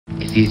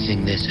If you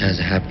think this has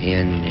a happy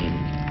ending,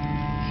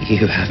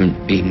 you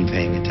haven't been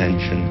paying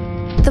attention.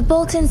 The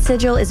Bolton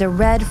sigil is a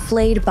red,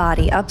 flayed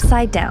body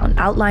upside down,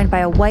 outlined by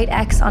a white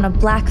X on a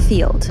black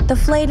field. The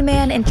flayed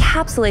man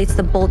encapsulates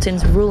the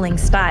Boltons' ruling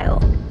style.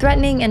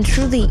 Threatening and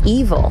truly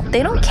evil,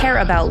 they don't care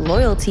about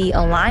loyalty,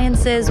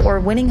 alliances, or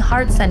winning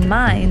hearts and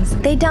minds.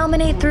 They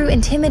dominate through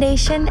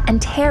intimidation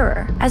and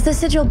terror. As the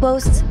sigil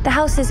boasts, the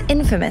house is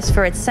infamous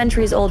for its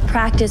centuries-old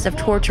practice of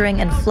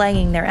torturing and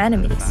flaying their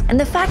enemies. And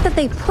the fact that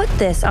they put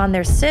this on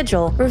their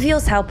sigil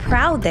reveals how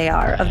proud they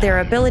are of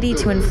their ability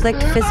to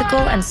inflict physical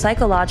and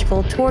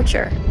psychological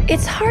torture.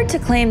 It's hard to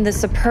claim the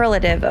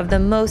superlative of the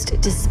most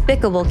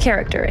despicable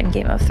character in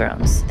Game of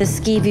Thrones. The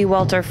skeevy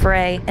Walter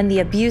Frey and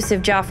the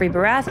abusive Joffrey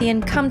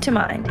Baratheon come to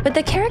mind, but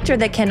the character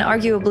that can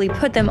arguably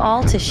put them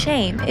all to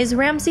shame is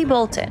Ramsay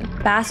Bolton,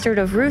 bastard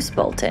of Roose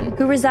Bolton,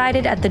 who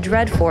resided at the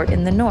Dreadfort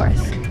in the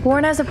north.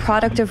 Born as a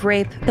product of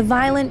rape, the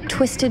violent,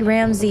 twisted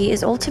Ramsay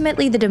is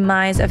ultimately the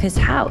demise of his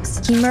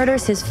house. He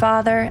murders his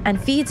father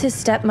and feeds his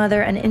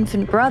stepmother and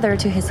infant brother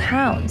to his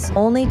hounds,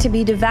 only to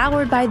be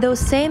devoured by those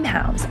same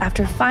hounds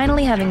after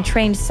finally having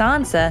trained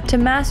Sansa to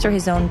master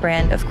his own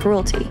brand of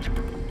cruelty.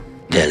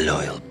 They're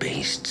loyal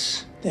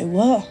beasts. They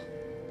were.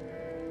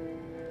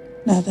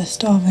 Now they're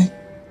starving.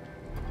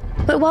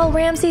 But while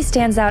Ramsay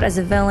stands out as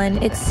a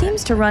villain, it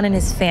seems to run in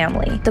his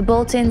family. The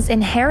Boltons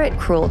inherit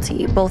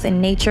cruelty, both in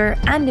nature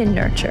and in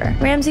nurture.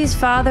 Ramsay's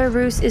father,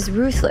 Roose, is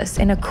ruthless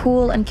in a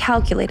cool and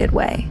calculated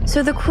way,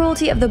 so the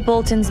cruelty of the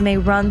Boltons may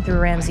run through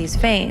Ramsay's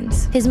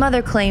veins. His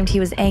mother claimed he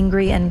was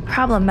angry and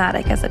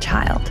problematic as a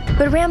child.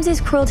 But Ramsay's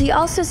cruelty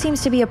also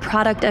seems to be a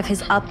product of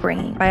his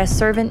upbringing by a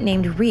servant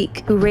named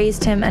Reek, who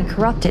raised him and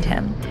corrupted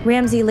him.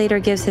 Ramsay later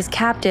gives his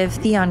captive,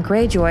 Theon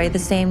Greyjoy, the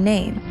same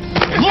name.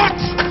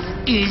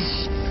 What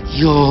is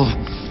your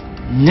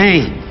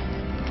name?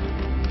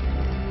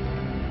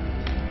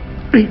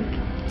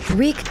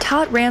 Reek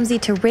taught Ramsay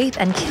to rape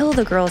and kill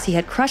the girls he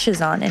had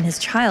crushes on in his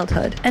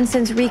childhood, and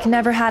since Reek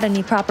never had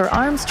any proper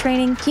arms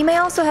training, he may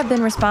also have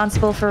been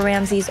responsible for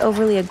Ramsay's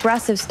overly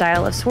aggressive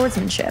style of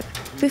swordsmanship.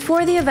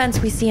 Before the events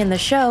we see in the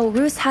show,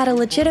 Roose had a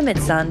legitimate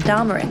son,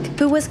 Domeric,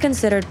 who was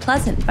considered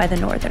pleasant by the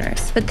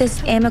Northerners. But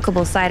this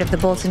amicable side of the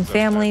Bolton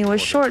family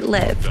was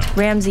short-lived.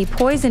 Ramsay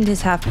poisoned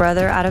his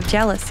half-brother out of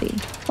jealousy.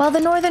 While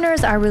the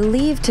Northerners are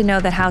relieved to know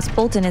that House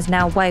Bolton is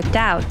now wiped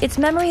out, its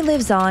memory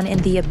lives on in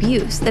the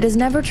abuse that is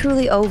never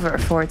truly over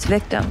for its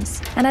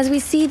victims. And as we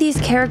see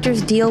these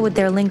characters deal with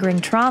their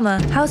lingering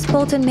trauma, House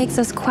Bolton makes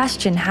us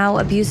question how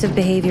abusive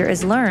behavior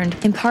is learned,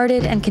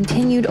 imparted, and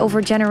continued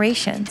over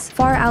generations,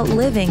 far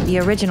outliving the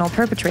original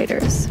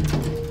perpetrators.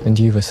 And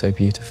you were so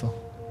beautiful.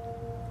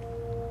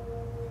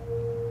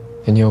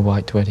 In your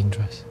white wedding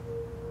dress.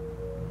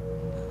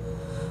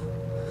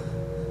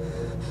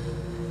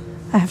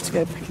 I have to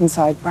go back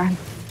inside, Bran.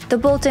 The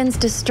Boltons'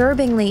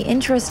 disturbingly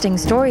interesting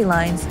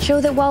storylines show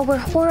that while we're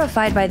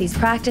horrified by these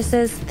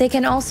practices, they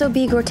can also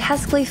be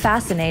grotesquely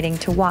fascinating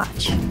to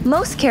watch.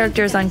 Most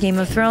characters on Game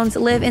of Thrones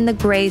live in the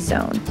gray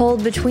zone,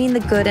 pulled between the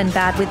good and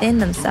bad within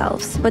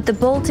themselves, but the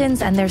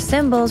Boltons and their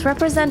symbols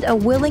represent a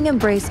willing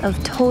embrace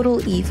of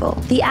total evil,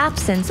 the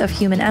absence of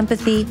human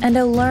empathy, and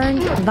a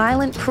learned,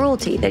 violent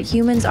cruelty that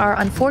humans are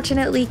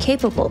unfortunately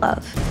capable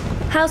of.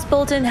 House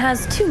Bolton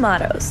has two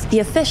mottos. The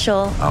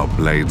official, "Our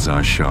blades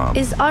are sharp,"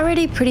 is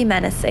already pretty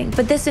menacing,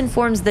 but this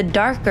informs the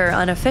darker,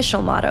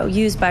 unofficial motto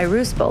used by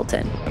Roose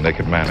Bolton. "A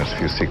naked man has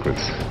few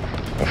secrets,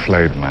 a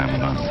flayed man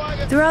none."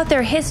 Throughout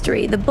their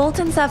history, the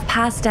Boltons have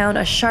passed down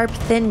a sharp,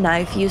 thin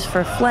knife used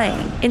for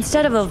flaying,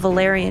 instead of a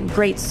Valyrian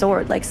great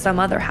sword like some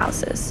other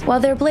houses.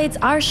 While their blades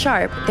are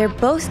sharp, their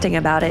boasting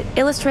about it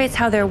illustrates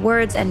how their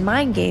words and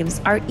mind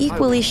games are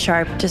equally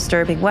sharp,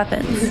 disturbing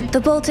weapons. The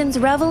Boltons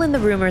revel in the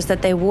rumors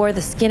that they wore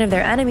the skin of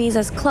their enemies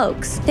as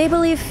cloaks. They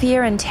believe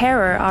fear and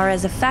terror are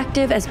as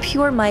effective as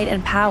pure might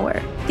and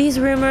power. These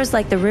rumors,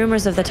 like the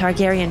rumors of the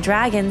Targaryen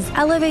dragons,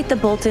 elevate the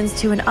Boltons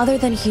to an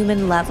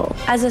other-than-human level,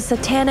 as a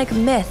satanic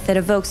myth that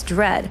evokes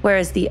dread,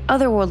 whereas the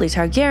otherworldly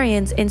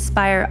Targaryens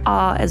inspire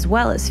awe as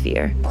well as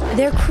fear.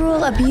 Their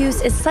cruel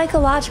abuse is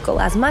psychological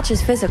as much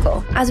as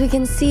physical, as we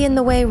can see in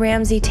the way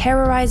Ramsay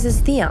terrorizes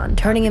Theon,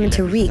 turning him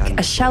into Reek,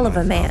 a shell of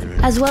a man,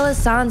 as well as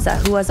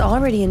Sansa, who has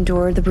already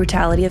endured the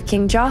brutality of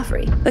King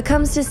Joffrey, but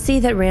comes to see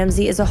that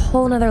Ramsay is a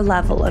whole nother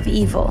level of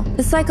evil.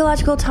 The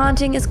psychological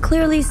taunting is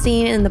clearly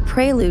seen in the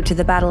prelude to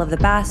the Battle of the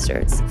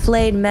Bastards.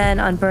 Flayed men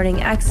on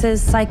burning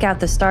X's psych out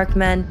the Stark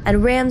men,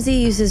 and Ramsay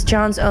uses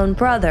Jon's own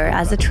brother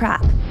as a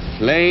trap.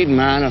 Flayed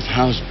man of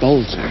House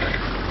Bolton.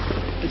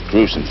 A bit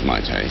gruesome for my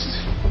taste.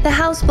 The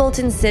House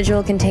Bolton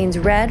sigil contains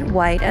red,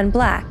 white, and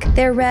black.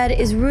 Their red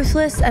is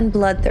ruthless and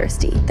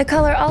bloodthirsty. The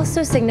color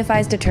also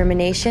signifies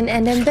determination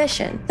and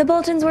ambition. The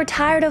Boltons were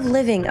tired of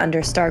living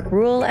under Stark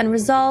rule and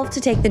resolved to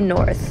take the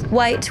north.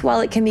 White, while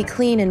it can be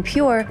clean and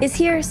pure, is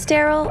here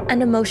sterile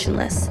and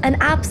emotionless, an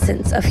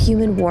absence of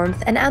human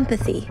warmth and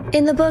empathy.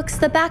 In the books,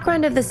 the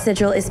background of the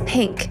sigil is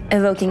pink,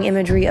 evoking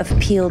imagery of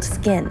peeled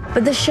skin.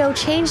 But the show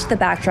changed the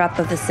backdrop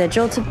of the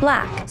sigil to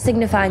black,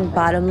 signifying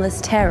bottomless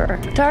terror,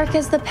 dark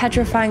as the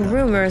petrifying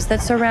rumors rumors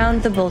that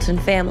surround the Bolton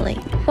family.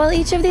 While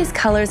each of these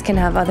colors can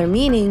have other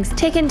meanings,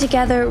 taken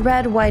together,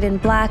 red, white, and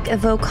black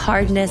evoke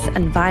hardness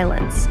and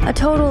violence, a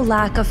total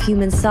lack of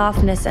human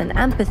softness and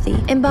empathy,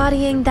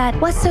 embodying that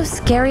what's so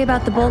scary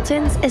about the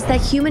Boltons is that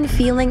human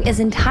feeling is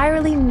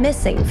entirely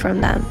missing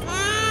from them.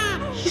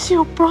 He's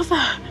your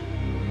brother.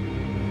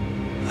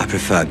 I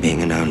prefer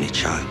being an only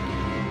child.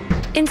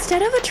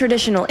 Instead of a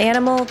traditional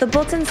animal, the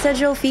Bolton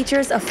sigil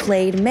features a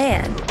flayed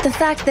man. The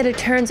fact that it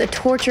turns a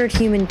tortured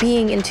human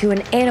being into an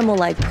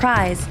animal-like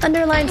prize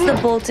underlines the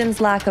Boltons'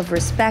 lack of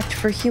respect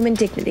for human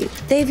dignity.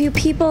 They view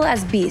people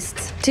as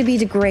beasts, to be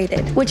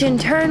degraded, which in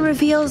turn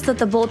reveals that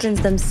the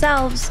Boltons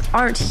themselves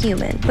aren't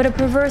human, but a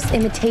perverse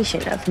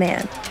imitation of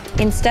man.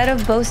 Instead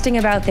of boasting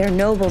about their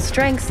noble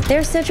strengths,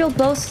 their sigil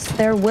boasts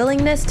their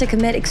willingness to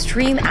commit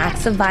extreme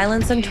acts of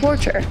violence and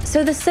torture.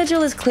 So the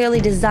sigil is clearly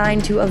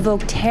designed to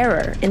evoke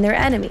terror in their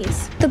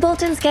enemies. The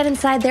Boltons get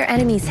inside their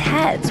enemies'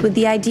 heads with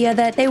the idea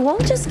that they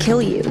won't just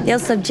kill you, they'll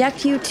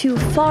subject you to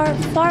far,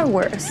 far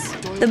worse.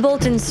 The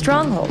Boltons'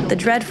 stronghold, the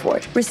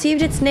Dreadfort,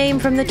 received its name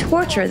from the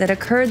torture that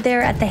occurred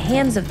there at the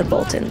hands of the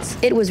Boltons.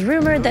 It was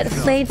rumored that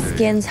flayed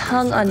skins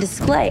hung on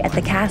display at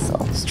the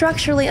castle.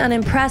 Structurally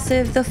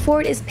unimpressive, the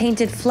fort is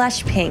painted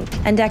flesh pink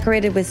and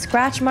decorated with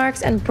scratch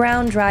marks and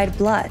brown dried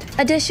blood,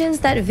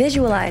 additions that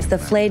visualize the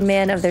flayed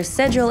man of their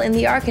sigil in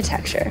the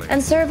architecture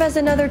and serve as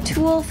another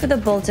tool for the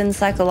Boltons'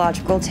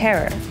 psychological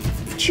terror.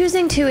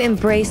 Choosing to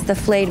embrace the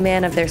flayed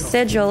man of their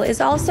sigil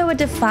is also a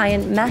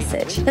defiant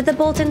message that the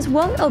Boltons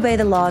won't obey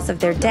the laws of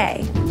their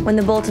day. When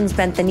the Boltons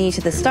bent the knee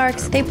to the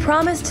Starks, they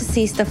promised to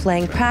cease the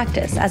flaying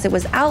practice as it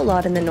was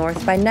outlawed in the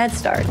North by Ned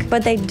Stark,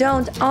 but they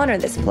don't honor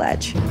this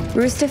pledge.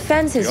 Roose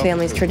defends his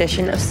family's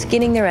tradition of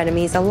skinning their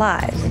enemies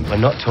alive. We're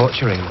not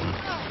torturing them.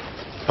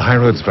 The high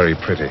road's very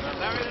pretty,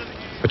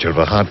 but you'll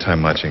have a hard time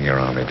marching your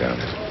army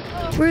down it.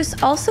 Roose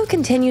also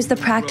continues the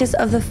practice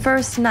of the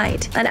First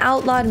Night, an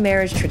outlawed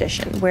marriage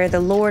tradition where the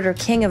lord or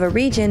king of a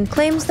region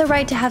claims the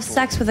right to have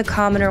sex with a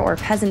commoner or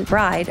peasant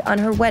bride on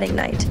her wedding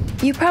night.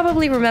 You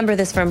probably remember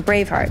this from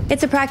Braveheart.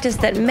 It's a practice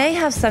that may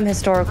have some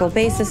historical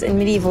basis in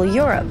medieval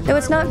Europe, though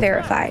it's not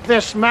verified.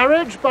 This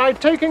marriage by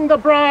taking the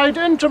bride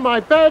into my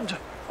bed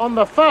on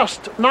the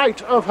first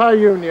night of her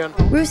union.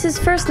 Roose's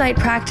first night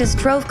practice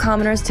drove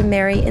commoners to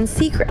marry in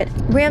secret.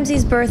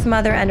 Ramsay's birth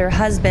mother and her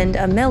husband,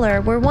 a miller,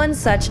 were one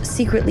such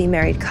secretly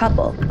married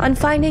couple. On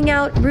finding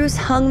out, Roose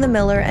hung the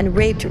miller and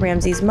raped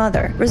Ramsay's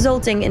mother,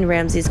 resulting in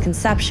Ramsay's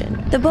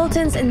conception. The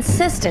Boltons'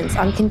 insistence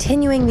on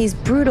continuing these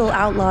brutal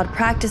outlawed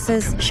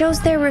practices shows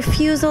their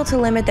refusal to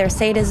limit their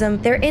sadism,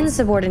 their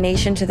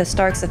insubordination to the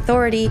Starks'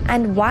 authority,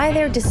 and why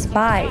they're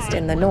despised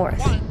in the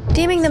North.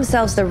 Deeming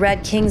themselves the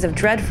Red Kings of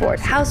Dreadfort,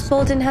 House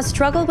Bolton has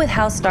struggled with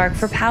House Stark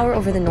for power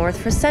over the North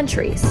for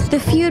centuries. The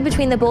feud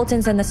between the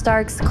Boltons and the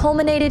Starks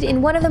culminated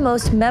in one of the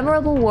most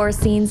memorable war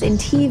scenes in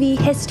TV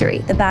history,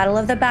 the Battle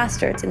of the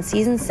Bastards in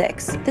Season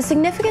 6. The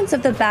significance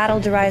of the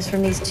battle derives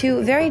from these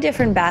two very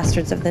different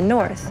bastards of the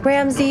North.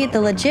 Ramsay, the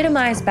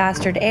legitimized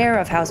bastard heir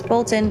of House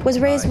Bolton,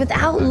 was raised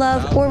without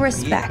love or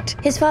respect.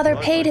 His father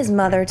paid his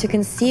mother to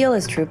conceal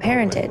his true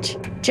parentage.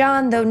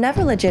 Jon, though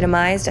never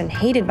legitimized and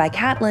hated by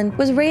Catelyn,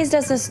 was raised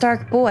as a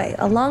Stark boy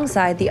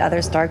alongside the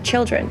other Stark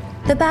children.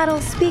 The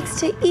battle speaks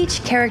to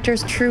each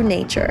character's true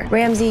nature.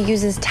 Ramsay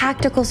uses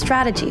tactical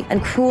strategy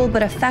and cruel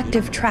but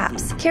effective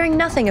traps, caring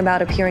nothing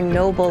about appearing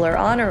noble or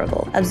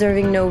honorable,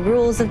 observing no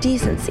rules of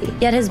decency.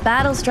 Yet his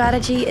battle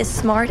strategy is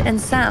smart and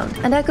sound,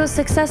 and echoes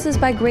successes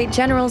by great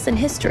generals in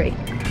history.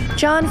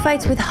 Jon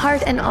fights with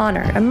heart and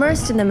honor,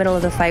 immersed in the middle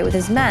of the fight with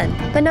his men,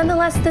 but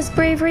nonetheless this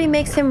bravery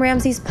makes him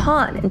Ramsay's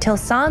pawn until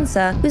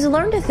Sansa, who's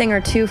learned a thing or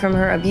two from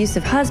her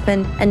abusive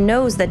husband and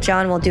knows that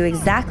Jon will do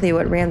exactly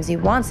what Ramsay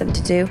wants him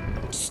to do,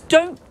 just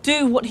don't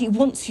do what he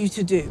wants you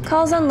to do,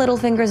 calls on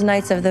Littlefinger's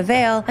Knights of the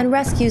Vale and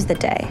rescues the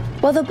day.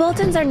 While the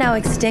Boltons are now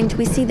extinct,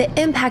 we see the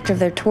impact of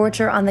their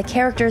torture on the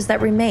characters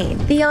that remain.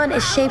 Theon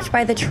is shaped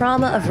by the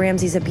trauma of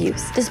Ramsay's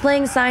abuse,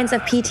 displaying signs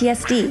of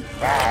PTSD.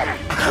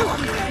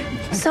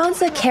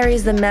 Sansa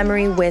carries the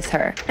memory with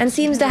her, and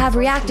seems to have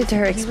reacted to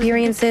her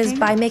experiences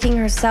by making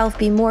herself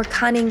be more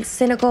cunning,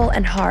 cynical,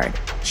 and hard.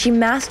 She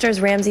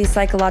masters Ramsay's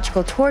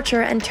psychological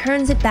torture and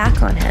turns it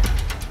back on him.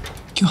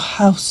 Your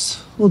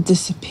house will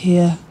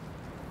disappear.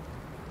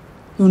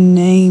 Your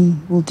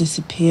name will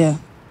disappear.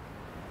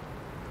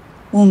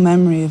 All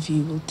memory of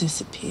you will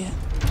disappear.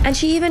 And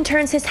she even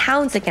turns his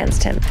hounds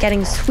against him,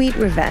 getting sweet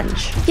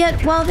revenge.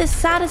 Yet, while this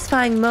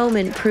satisfying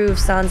moment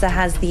proves Sansa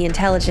has the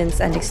intelligence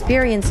and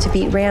experience to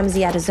beat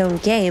Ramsay at his own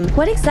game,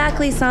 what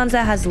exactly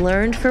Sansa has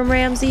learned from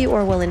Ramsay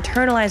or will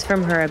internalize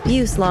from her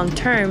abuse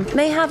long-term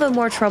may have a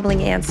more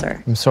troubling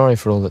answer. I'm sorry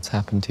for all that's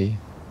happened to you.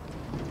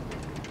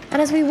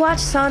 And as we watch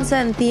Sansa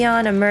and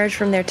Theon emerge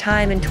from their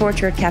time in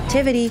tortured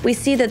captivity, we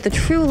see that the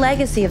true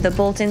legacy of the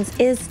Boltons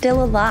is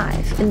still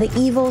alive in the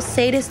evil,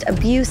 sadist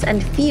abuse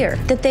and fear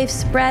that they've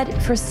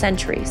spread for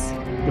centuries.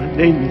 My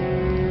name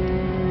is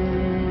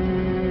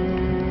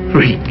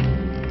Freak.